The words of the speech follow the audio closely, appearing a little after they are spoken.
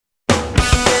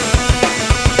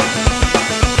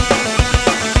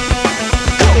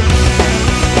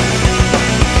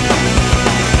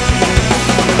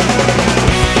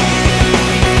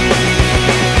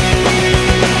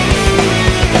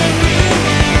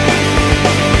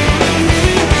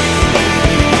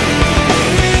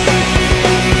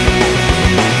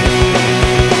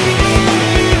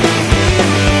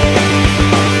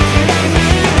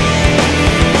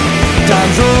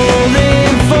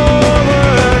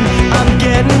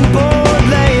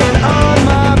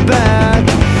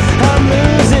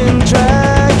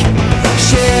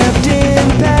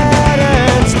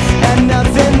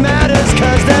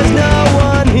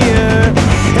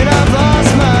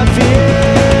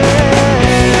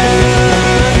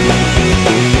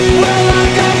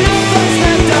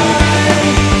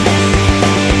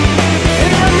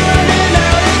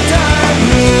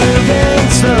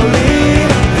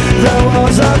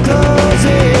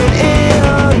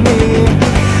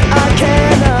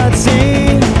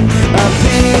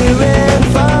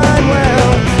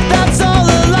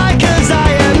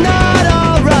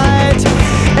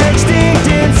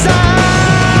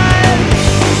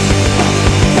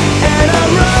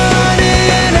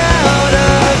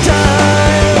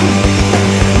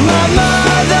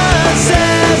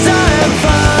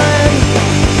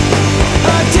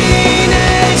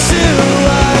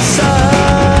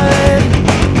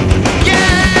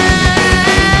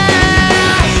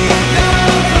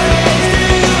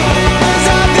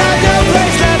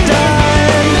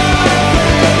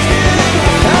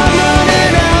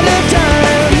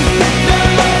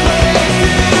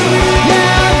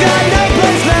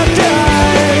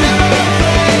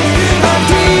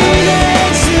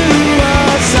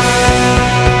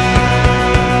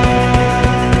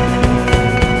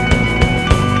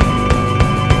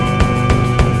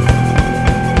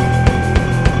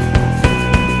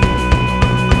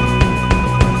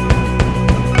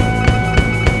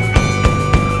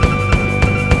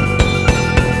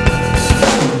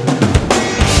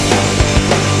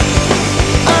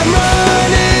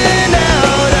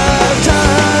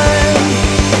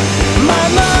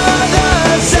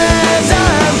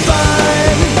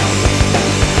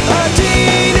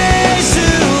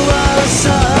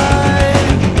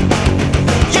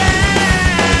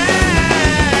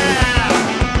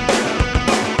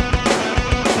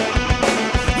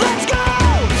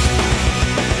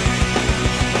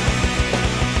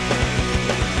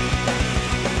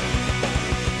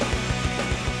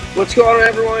What's going on,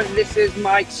 everyone? This is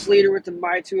Mike Sleater with the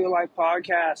My Two Life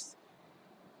podcast.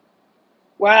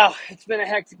 Wow, it's been a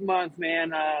hectic month,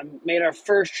 man. Made our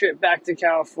first trip back to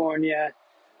California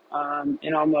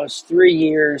in almost 3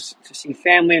 years to see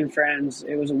family and friends.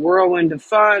 It was a whirlwind of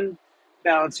fun,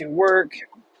 balancing work,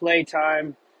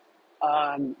 playtime.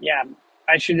 Yeah,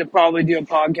 I should probably do a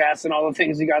podcast on all the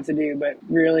things we got to do, but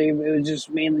really, it was just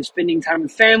mainly spending time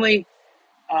with family.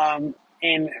 Um,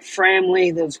 and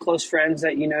family, those close friends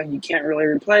that you can't really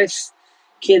replace.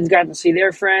 Kids got to see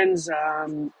their friends. Yeah,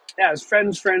 it was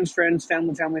friends,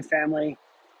 family,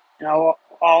 and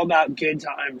all about good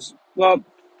times. Well,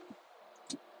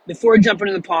 before we jump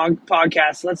into the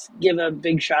podcast, let's give a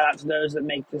big shout out to those that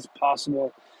make this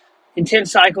possible.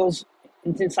 Intense Cycles,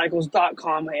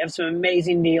 IntenseCycles.com. They have some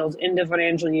amazing deals, end of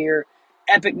financial year,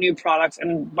 epic new products.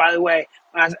 And by the way,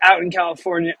 when I was out in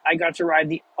California, I got to ride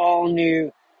the all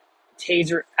new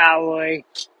Taser alloy,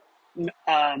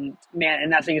 man,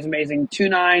 and that thing is amazing.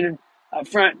 2.9 up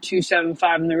front,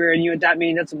 2.75 in the rear, and you know what that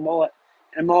means? That's a mullet,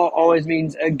 and a mullet always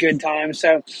means a good time.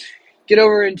 So get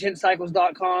over to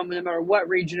IntenseCycles.com, and no matter what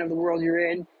region of the world you're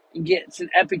in, you get some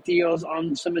epic deals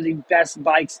on some of the best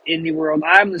bikes in the world.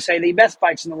 I'm going to say the best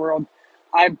bikes in the world.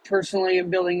 I personally am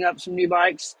building up some new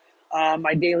bikes.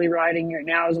 My daily riding right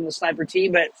now is on the Sniper T,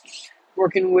 but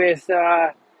working with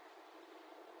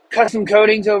custom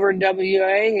coatings over in WA,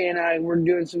 and we're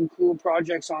doing some cool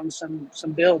projects on some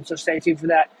builds, so stay tuned for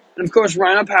that. And of course,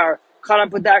 Rhino Power. Caught up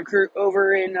with that crew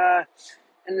over in the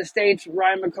States.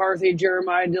 Ryan McCarthy,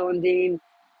 Jeremiah Dylan Dean,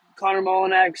 Connor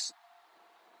Molinex,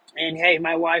 and hey,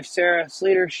 my wife Sarah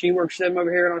Sleater, she works for them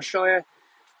over here in Australia.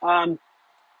 Um,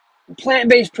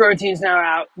 Plant-based proteins now are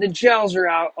out. The gels are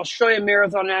out. Australia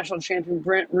Marathon National Champion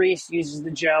Brent Reese uses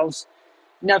the gels.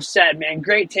 Enough said, man.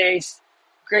 Great taste,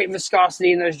 great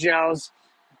viscosity in those gels,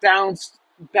 balanced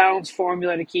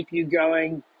formula to keep you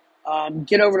going.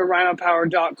 Get over to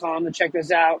rhinopower.com to check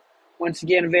this out. Once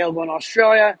again, available in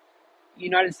Australia,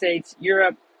 United States,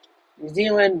 Europe, New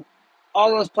Zealand, all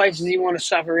those places you want to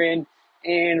suffer in.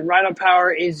 And Rhino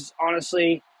Power is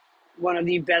honestly one of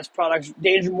the best products.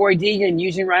 Danger Boy Deegan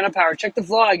using Rhino Power. Check the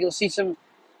vlog. You'll see some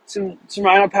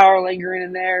Rhino Power lingering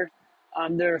in there.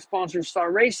 They're a sponsor of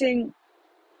Star Racing.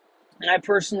 And I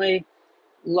personally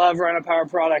love Rhino Power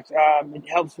product. It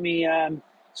helps me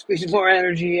squeeze more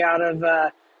energy out of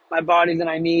my body than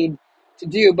I need to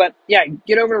do. But yeah,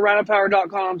 get over to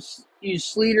rhinopower.com.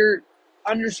 Use Sleater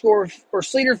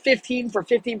Sleater15 for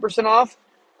 15% off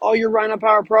all your Rhino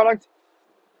Power product.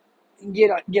 And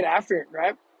get after it,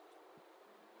 right?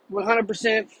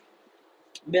 100%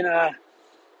 been a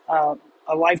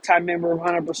lifetime member of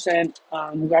 100%.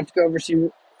 Got to go oversee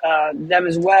them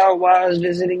as well while I was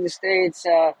visiting the States.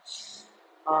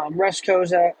 Russ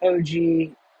Koza,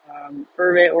 OG,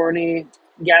 Hervé Orny,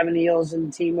 Gavin Eels, and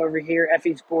the team over here,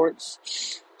 FE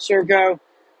Sports, Circo.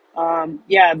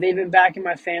 Yeah, they've been backing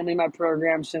my family, my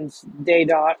program since day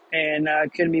dot, and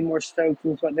couldn't be more stoked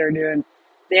with what they're doing.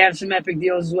 They have some epic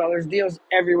deals as well. There's deals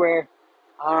everywhere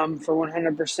for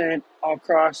 100% all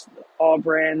across all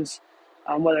brands,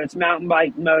 whether it's mountain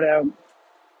bike, moto,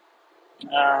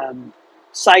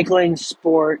 cycling,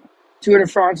 sport. Tour de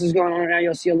France is going on right now.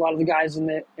 You'll see a lot of the guys in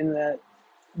the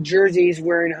jerseys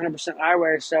wearing 100%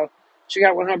 eyewear. So check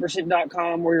out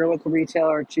 100%.com or your local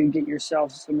retailer to get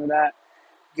yourself some of that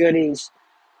goodies.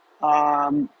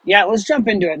 Yeah, let's jump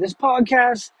into it. This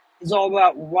podcast is all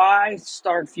about why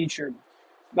Start Future.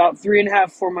 About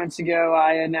 4 months ago,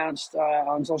 I announced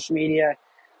on social media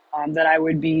that I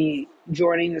would be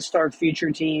joining the Start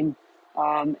Future team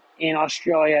in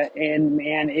Australia, and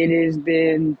man, it has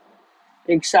been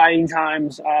exciting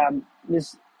times. I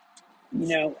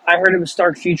heard of a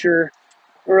Start Future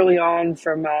early on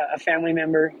from a family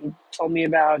member. He told me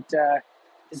about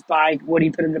his bike, what he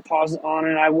put a deposit on,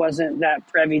 and I wasn't that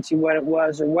privy to what it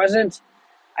was or wasn't.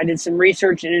 I did some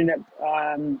research and ended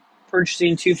up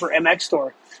purchasing two for MX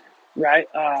Store, right?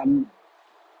 I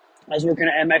was working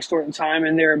at MX Store at the time,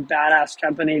 and they're a badass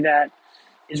company that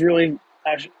is really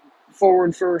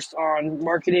forward first on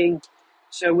marketing.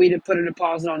 So we put a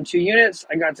deposit on 2 units.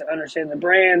 I got to understand the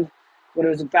brand, what it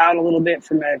was about a little bit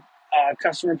from a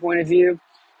customer point of view.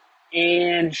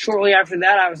 And shortly after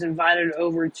that, I was invited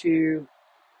over to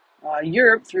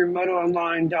Europe through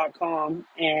MotoOnline.com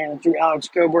and through Alex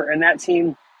Gobert and that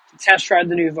team to test ride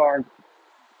the new Varg.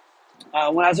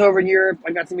 When I was over in Europe,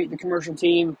 I got to meet the commercial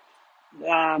team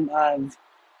of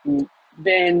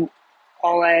Ben,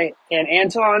 Ole, and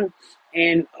Anton,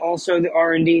 and also the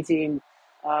R&D team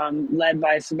led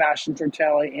by Sebastian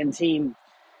Tortelli and team.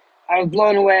 I was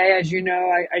blown away. As you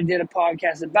know, I did a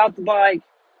podcast about the bike,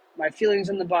 my feelings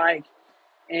on the bike,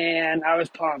 and I was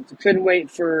pumped. I couldn't wait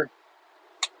for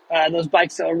those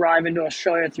bikes to arrive into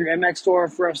Australia through MX Store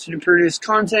for us to produce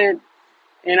content,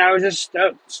 and I was just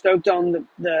stoked on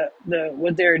the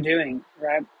what they were doing.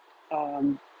 Right.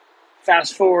 Um,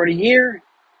 Fast forward a year,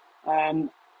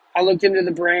 um, I looked into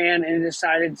the brand and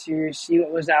decided to see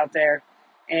what was out there,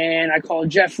 and I called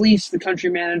Jeff Leese, the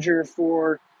country manager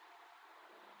for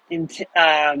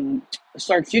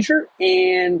Stark Future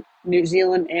in New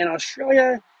Zealand and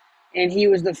Australia, and he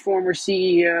was the former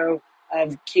CEO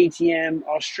of KTM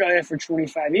Australia for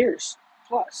 25 years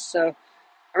plus. So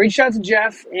I reached out to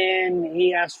Jeff, and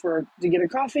he asked to get a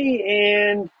coffee.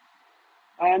 And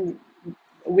um,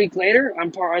 a week later, I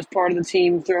was part of the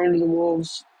team thrown to the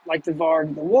wolves like the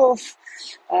Varg the wolf.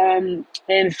 And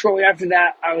shortly after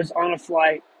that, I was on a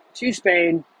flight to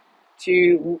Spain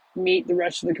to meet the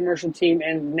rest of the commercial team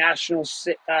and national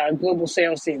global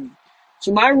sales team.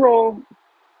 So my role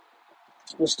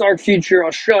with Stark Future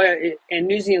Australia and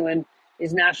New Zealand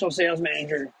is national sales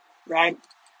manager, right?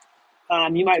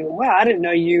 You might go, wow, I didn't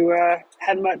know you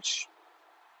had much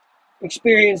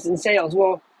experience in sales.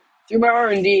 Well, through my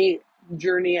R&D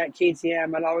journey at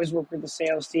KTM, I'd always worked with the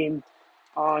sales team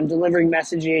on delivering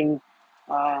messaging,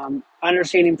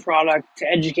 understanding product to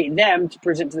educate them to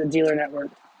present to the dealer network,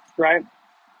 right?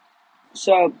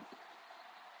 So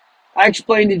I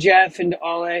explained to Jeff and to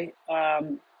Ale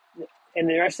and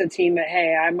the rest of the team that,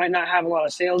 hey, I might not have a lot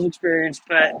of sales experience,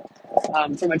 but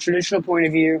from a traditional point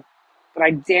of view, but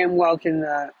I damn well can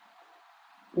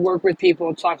work with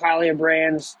people, talk highly of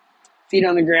brands, feet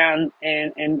on the ground,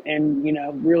 and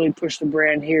really push the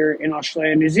brand here in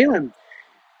Australia and New Zealand.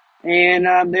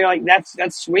 And they're like,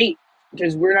 that's sweet,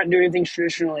 because we're not doing things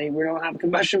traditionally. We don't have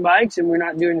combustion bikes, and we're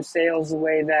not doing sales the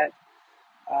way that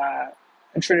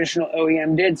a traditional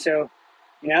OEM did. So,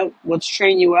 let's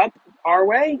train you up our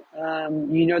way.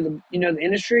 The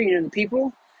industry, the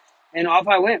people, and off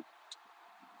I went.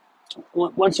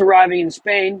 Once arriving in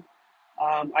Spain,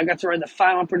 I got to ride the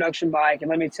final production bike, and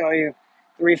let me tell you,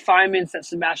 the refinements that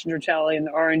Sebastian Tortelli and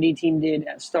the R&D team did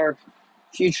at Stark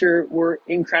Future were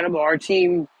incredible. Our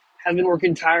team has been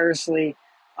working tirelessly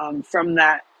from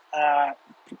that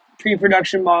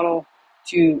pre-production model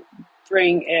to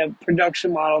bring a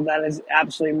production model that is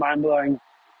absolutely mind-blowing.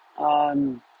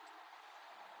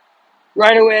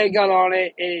 Right away, I got on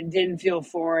it, and it didn't feel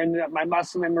foreign. My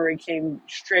muscle memory came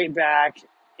straight back,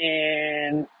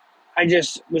 and I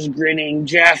just was grinning.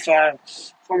 Jeff,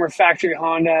 former factory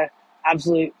Honda,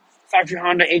 absolute factory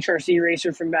Honda HRC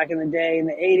racer from back in the day in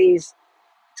the 80s,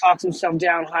 talks himself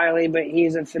down highly, but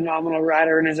he's a phenomenal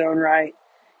rider in his own right.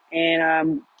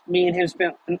 And me and him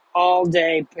spent all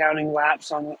day pounding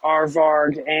laps on our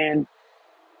Varg, and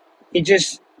we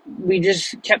just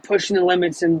kept pushing the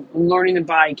limits and learning the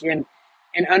bike and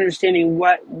understanding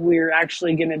what we're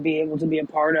actually going to be able to be a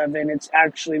part of. And it's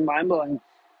actually mind blowing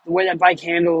the way that bike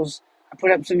handles. I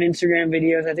put up some Instagram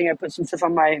videos. I think I put some stuff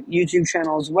on my YouTube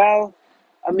channel as well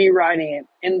of me riding it.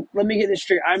 And let me get this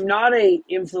straight. I'm not a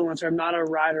influencer. I'm not a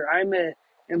rider. I'm an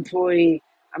employee.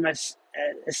 I'm a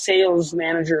sales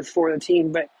manager for the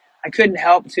team, but I couldn't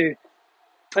help to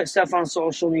put stuff on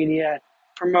social media,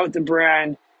 promote the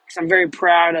brand, because I'm very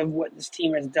proud of what this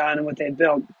team has done and what they've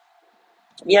built.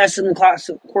 Yes, in the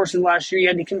course of the last year, you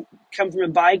had to come from a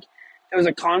bike that was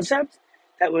a concept,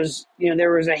 that was,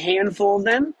 there was a handful of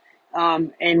them.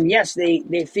 And yes, they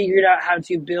figured out how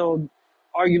to build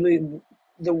arguably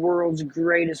the world's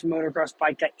greatest motocross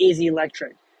bike that is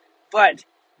electric. But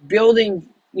building,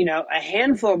 a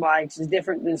handful of bikes is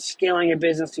different than scaling a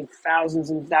business to thousands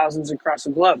and thousands across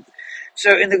the globe.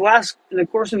 So in the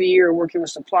course of a year, working with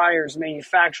suppliers,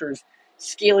 manufacturers,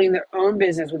 scaling their own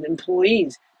business with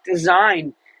employees,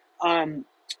 design,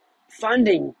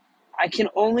 funding, I can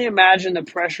only imagine the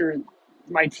pressure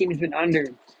my team's been under.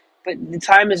 But the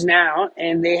time is now,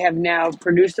 and they have now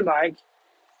produced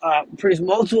produced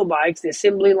multiple bikes. The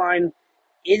assembly line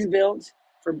is built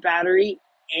for battery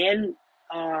and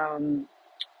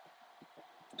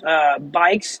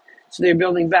bikes. So they're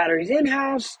building batteries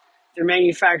in-house. They're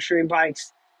manufacturing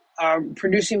bikes,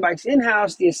 producing bikes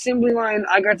in-house. The assembly line,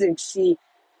 I got to see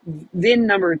VIN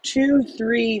number 2,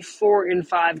 3, 4, and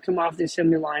 5 come off the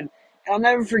assembly line. And I'll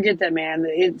never forget that, man.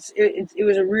 It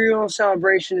was a real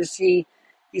celebration to see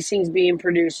these things being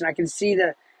produced. And I can see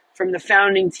from the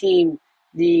founding team,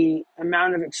 the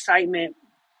amount of excitement,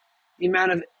 the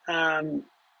amount of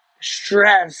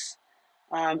stress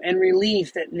and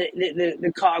relief that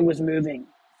the cog was moving.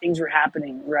 Things were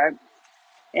happening, right?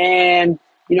 And,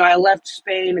 I left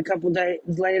Spain a couple days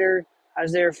later. I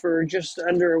was there for just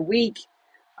under a week,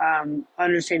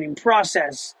 understanding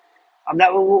process.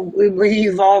 That will be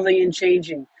evolving and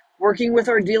changing. working with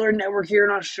our dealer network here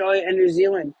in Australia and New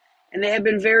Zealand. And they have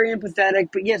been very empathetic,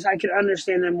 but yes, I could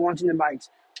understand them wanting the bikes.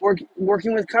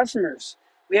 Working with customers.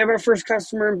 We have our first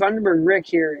customer in Bundaberg, Rick,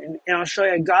 here in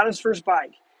Australia, got his first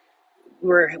bike.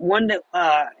 We're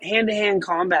hand-to-hand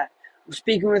combat. I'm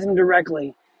speaking with him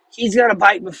directly. He's got a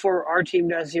bike before our team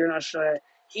does here in Australia.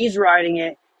 He's riding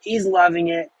it. He's loving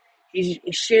it. He's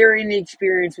sharing the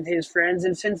experience with his friends.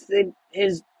 And since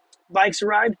his bikes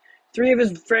arrived, 3 of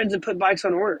his friends have put bikes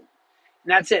on order.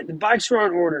 And that's it. The bikes are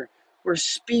on order. We're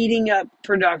speeding up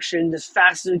production as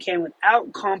fast as we can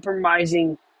without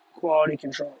compromising quality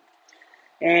control.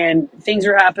 And things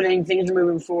are happening. Things are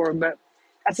moving forward. But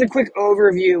that's a quick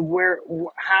overview of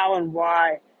how and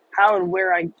where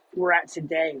we're at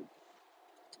today.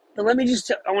 But let me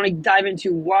I want to dive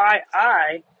into why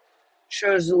I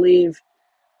chose to leave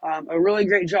a really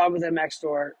great job with MX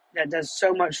Store that does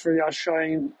so much for the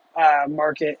Australian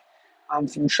market,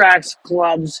 from tracks,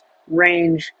 clubs,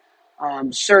 range,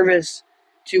 service,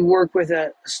 to work with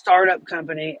a startup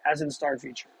company as in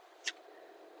StarFuture.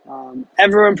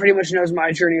 Everyone pretty much knows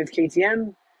my journey with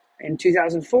KTM. In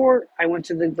 2004, I went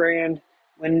to the brand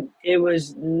when it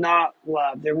was not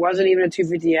loved. There wasn't even a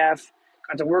 250F.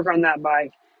 Got to work on that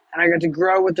bike, and I got to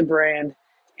grow with the brand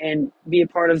and be a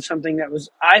part of something that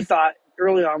I thought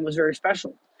early on was very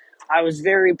special. I was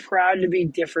very proud to be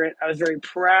different. I was very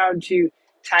proud to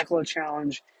tackle a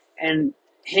challenge, and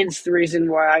hence the reason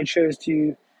why I chose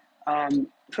to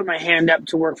put my hand up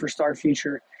to work for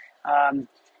StarFuture.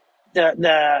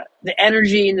 The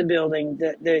energy in the building,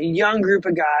 the young group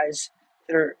of guys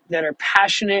that are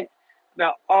passionate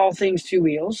about all things two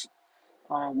wheels.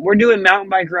 We're doing mountain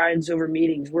bike rides over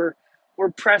meetings. We're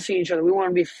pressing each other. We want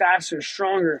to be faster,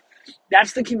 stronger.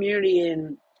 That's the community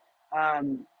in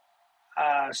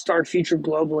StarFuture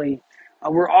globally.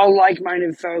 We're all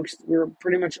like-minded folks. We're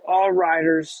pretty much all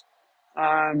riders,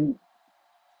 and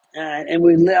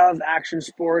we love action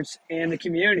sports and the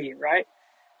community, right?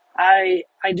 I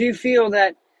do feel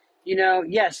that,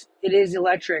 yes, it is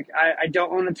electric. I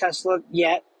don't own a Tesla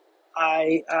yet.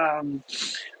 I'm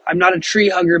not a tree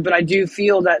hugger, but I do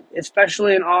feel that,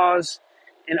 especially in Oz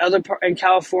and in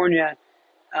California,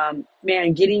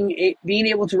 man, being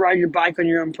able to ride your bike on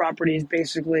your own property is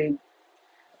basically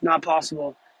not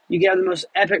possible. You get the most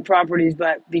epic properties,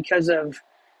 but because of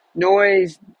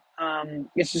noise,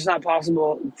 it's just not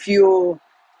possible. Fuel,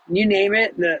 you name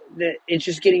it, it's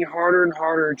just getting harder and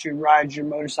harder to ride your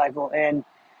motorcycle. And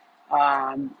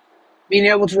being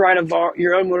able to ride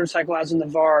your own motorcycle as in the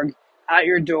Varg, at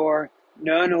your door,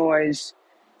 no noise,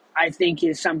 I think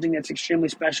is something that's extremely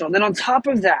special. And then on top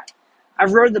of that,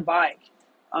 I've rode the bike.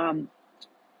 I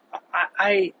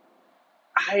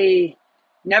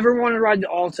never wanted to ride the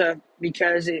Alta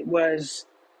because it was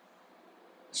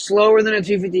slower than a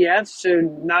 250F, so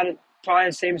not probably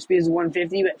the same speed as a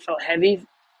 150, but it felt heavy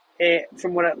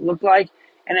from what it looked like,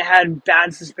 and it had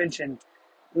bad suspension.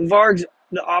 The Varg's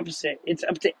the opposite. It's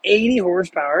up to 80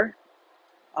 horsepower,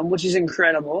 which is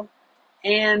incredible,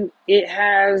 and it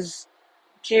has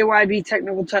KYB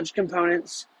technical touch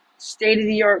components,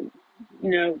 state-of-the-art,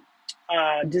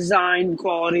 design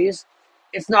qualities.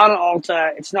 It's not an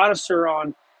Alta. It's not a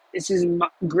Sur-Ron. This is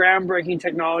groundbreaking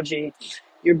technology.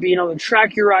 You're being able to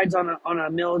track your rides on a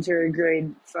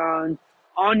military-grade phone,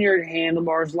 on your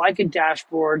handlebars, like a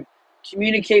dashboard,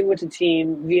 communicate with the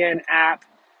team via an app,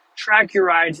 track your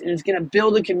rides, and it's going to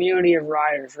build a community of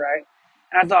riders, right?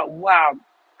 And I thought, wow,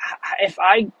 if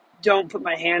I don't put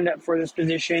my hand up for this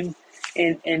position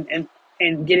and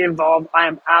get involved, I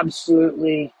am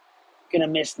absolutely going to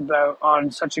miss the boat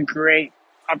on such a great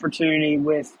opportunity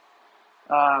with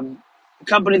a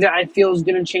company that I feel is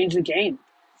going to change the game.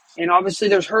 And obviously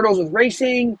there's hurdles with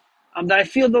racing that I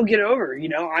feel they'll get over.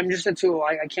 I'm just a tool.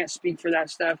 I can't speak for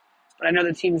that stuff. But I know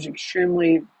the team's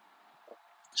extremely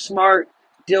smart,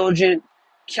 diligent,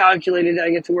 calculated that I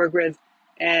get to work with.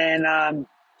 And,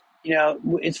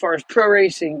 as far as pro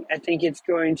racing, I think it's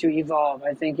going to evolve.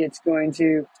 I think it's going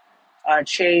to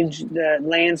change the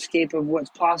landscape of what's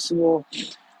possible.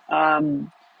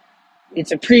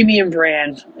 It's a premium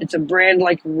brand. It's a brand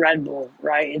like Red Bull,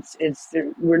 right?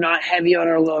 We're not heavy on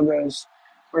our logos.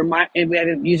 We have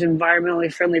to use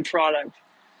environmentally friendly product.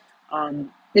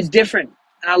 It's different,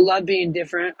 and I love being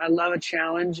different. I love a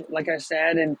challenge, like I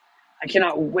said, and I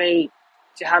cannot wait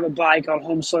to have a bike on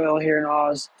home soil here in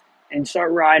Oz and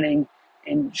start riding,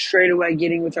 and straight away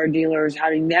getting with our dealers,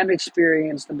 having them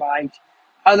experience the bike,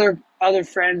 other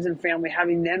friends and family,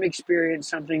 having them experience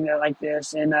something like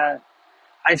this, and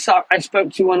I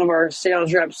spoke to one of our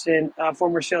sales reps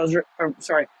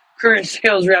current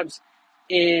sales reps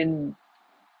in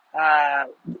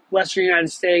Western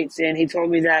United States, and he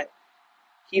told me that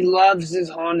he loves his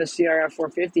Honda CRF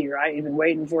 450, right? He's been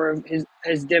waiting for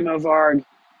his demo Varg,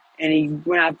 and he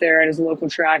went out there at his local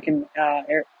track in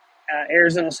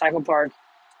Arizona Cycle Park,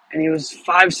 and he was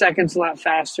 5 seconds a lot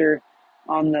faster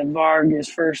on the Varg his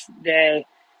first day.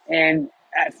 And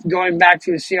going back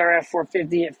to the CRF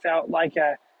 450, it felt like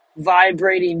a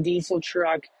vibrating diesel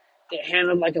truck. It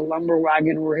handled like a lumber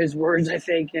wagon, were his words, I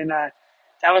think. And that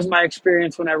was my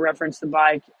experience when I referenced the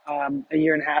bike a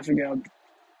year and a half ago.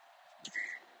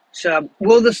 So,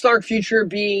 will the Stark Future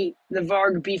be the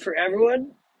Varg be for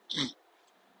everyone?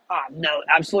 No,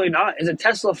 absolutely not. Is a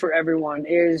Tesla for everyone?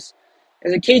 Is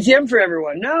a KTM for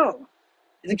everyone? No.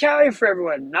 Is a Cali for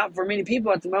everyone? Not for many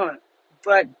people at the moment.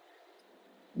 But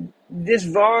this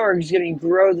Varg is going to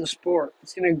grow the sport.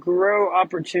 It's going to grow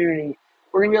opportunity.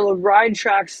 We're going to be able to ride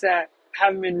tracks that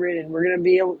haven't been ridden. We're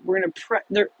going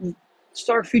to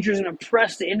Stark Future is going to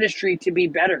press the industry to be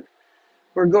better.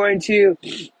 We're going to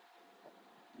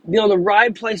be able to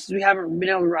ride places we haven't been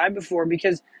able to ride before,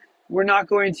 because we're not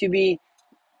going to be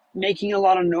making a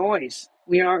lot of noise.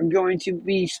 We aren't going to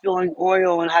be spilling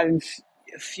oil and having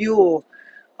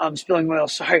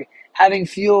having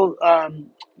fuel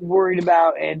worried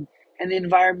about, and the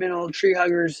environmental tree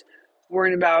huggers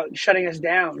worried about shutting us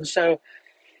down. So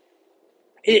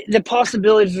the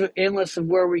possibilities are endless of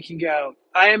where we can go.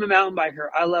 I am a mountain biker.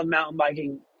 I love mountain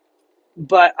biking,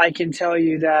 but I can tell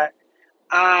you that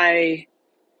I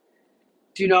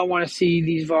do not want to see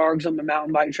these Vargs on the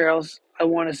mountain bike trails. I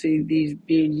want to see these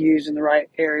being used in the right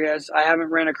areas. I haven't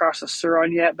ran across a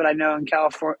Sur-Ron yet, but I know in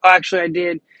California. Actually, I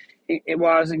did.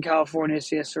 While I was in California,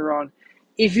 see a Sur-Ron.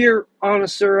 If you're on a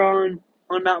Sur-Ron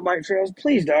on mountain bike trails,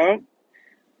 please don't.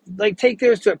 Take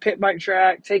those to a pit bike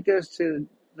track. Take those to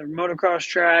the motocross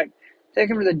track. Take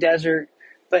them to the desert.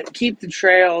 But keep the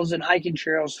trails and hiking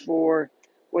trails for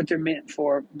what they're meant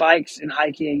for: bikes and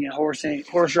hiking and horse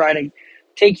riding.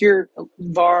 Take your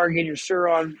Varg and your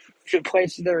Sur-Ron to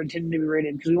places that are intended to be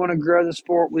rated, because we want to grow the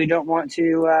sport. We don't want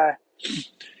to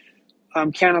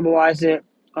cannibalize it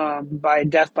by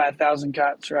death by 1,000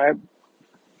 cuts, right?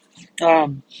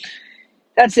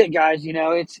 That's it, guys.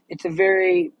 It's a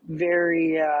very,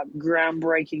 very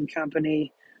groundbreaking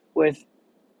company with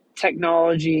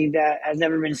technology that has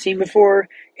never been seen before.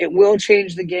 It will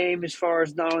change the game as far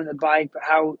as not only the bike, but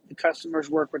how the customers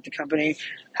work with the company,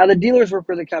 how the dealers work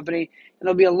with the company. And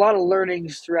there'll be a lot of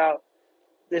learnings throughout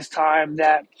this time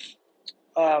that,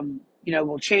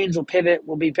 will change, will pivot,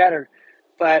 will be better.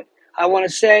 But I want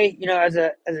to say, as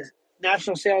a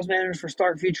national sales manager for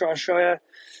Stark Future Australia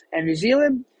and New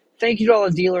Zealand, thank you to all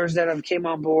the dealers that have came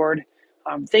on board.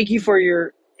 Thank you for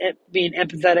your being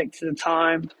empathetic to the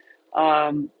time.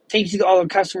 Thank you to all the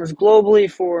customers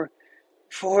globally for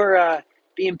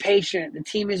being patient. The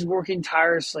team is working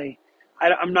tirelessly.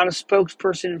 I'm not a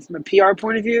spokesperson from a PR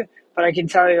point of view, but I can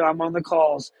tell you I'm on the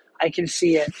calls. I can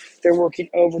see it. They're working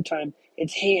overtime.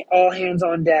 It's all hands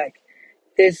on deck.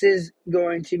 This is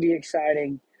going to be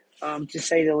exciting, to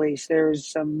say the least.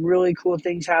 There's some really cool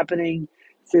things happening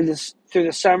through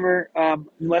the summer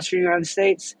in Western United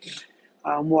States.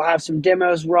 We'll have some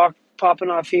demos popping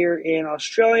off here in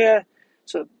Australia.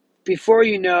 So before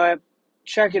you know it,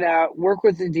 check it out. Work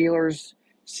with the dealers.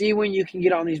 See when you can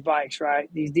get on these bikes, right?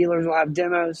 These dealers will have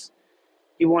demos.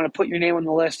 You want to put your name on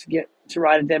the list to get to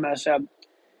ride a demo. So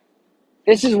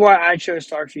this is why I chose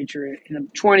Stark Future. In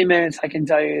 20 minutes, I can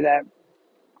tell you that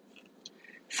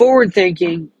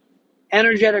forward-thinking,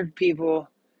 energetic people,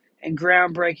 and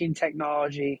groundbreaking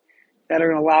technology that are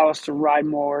going to allow us to ride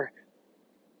more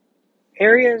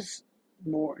areas,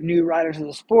 more new riders in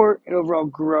the sport, and overall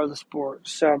grow the sport.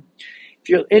 So if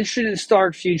you're interested in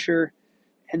Stark Future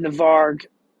and the Varg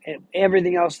and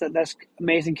everything else that's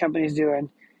amazing company is doing,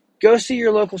 go see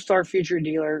your local Stark Future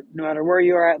dealer, no matter where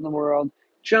you are at in the world.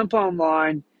 Jump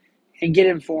online and get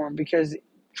informed, because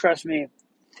trust me,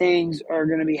 things are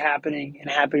going to be happening and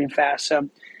happening fast. So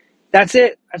that's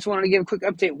it. I just wanted to give a quick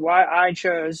update why I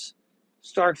chose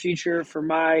Stark Future for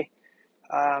my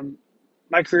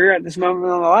my career at this moment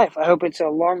in my life. I hope it's a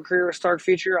long career with Stark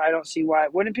Future. I don't see why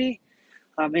it wouldn't be.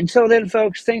 Until then,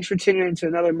 folks, thanks for tuning in to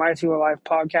another My Two Life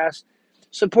podcast.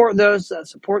 Support those that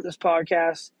support this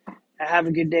podcast. And have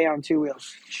a good day on two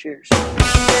wheels. Cheers.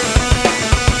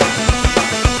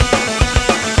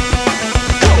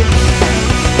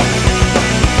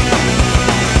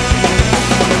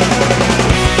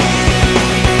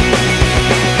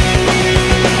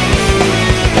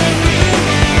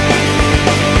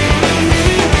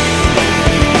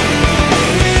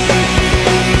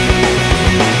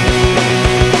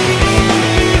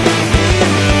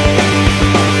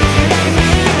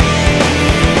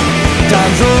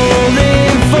 Time's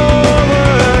rolling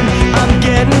forward, I'm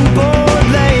getting bored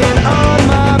lately.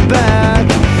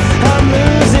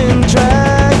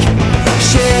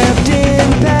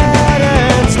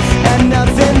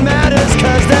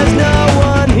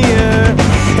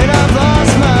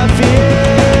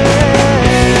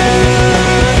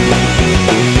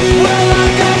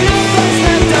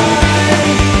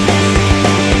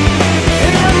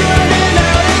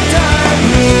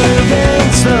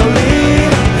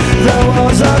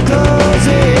 America.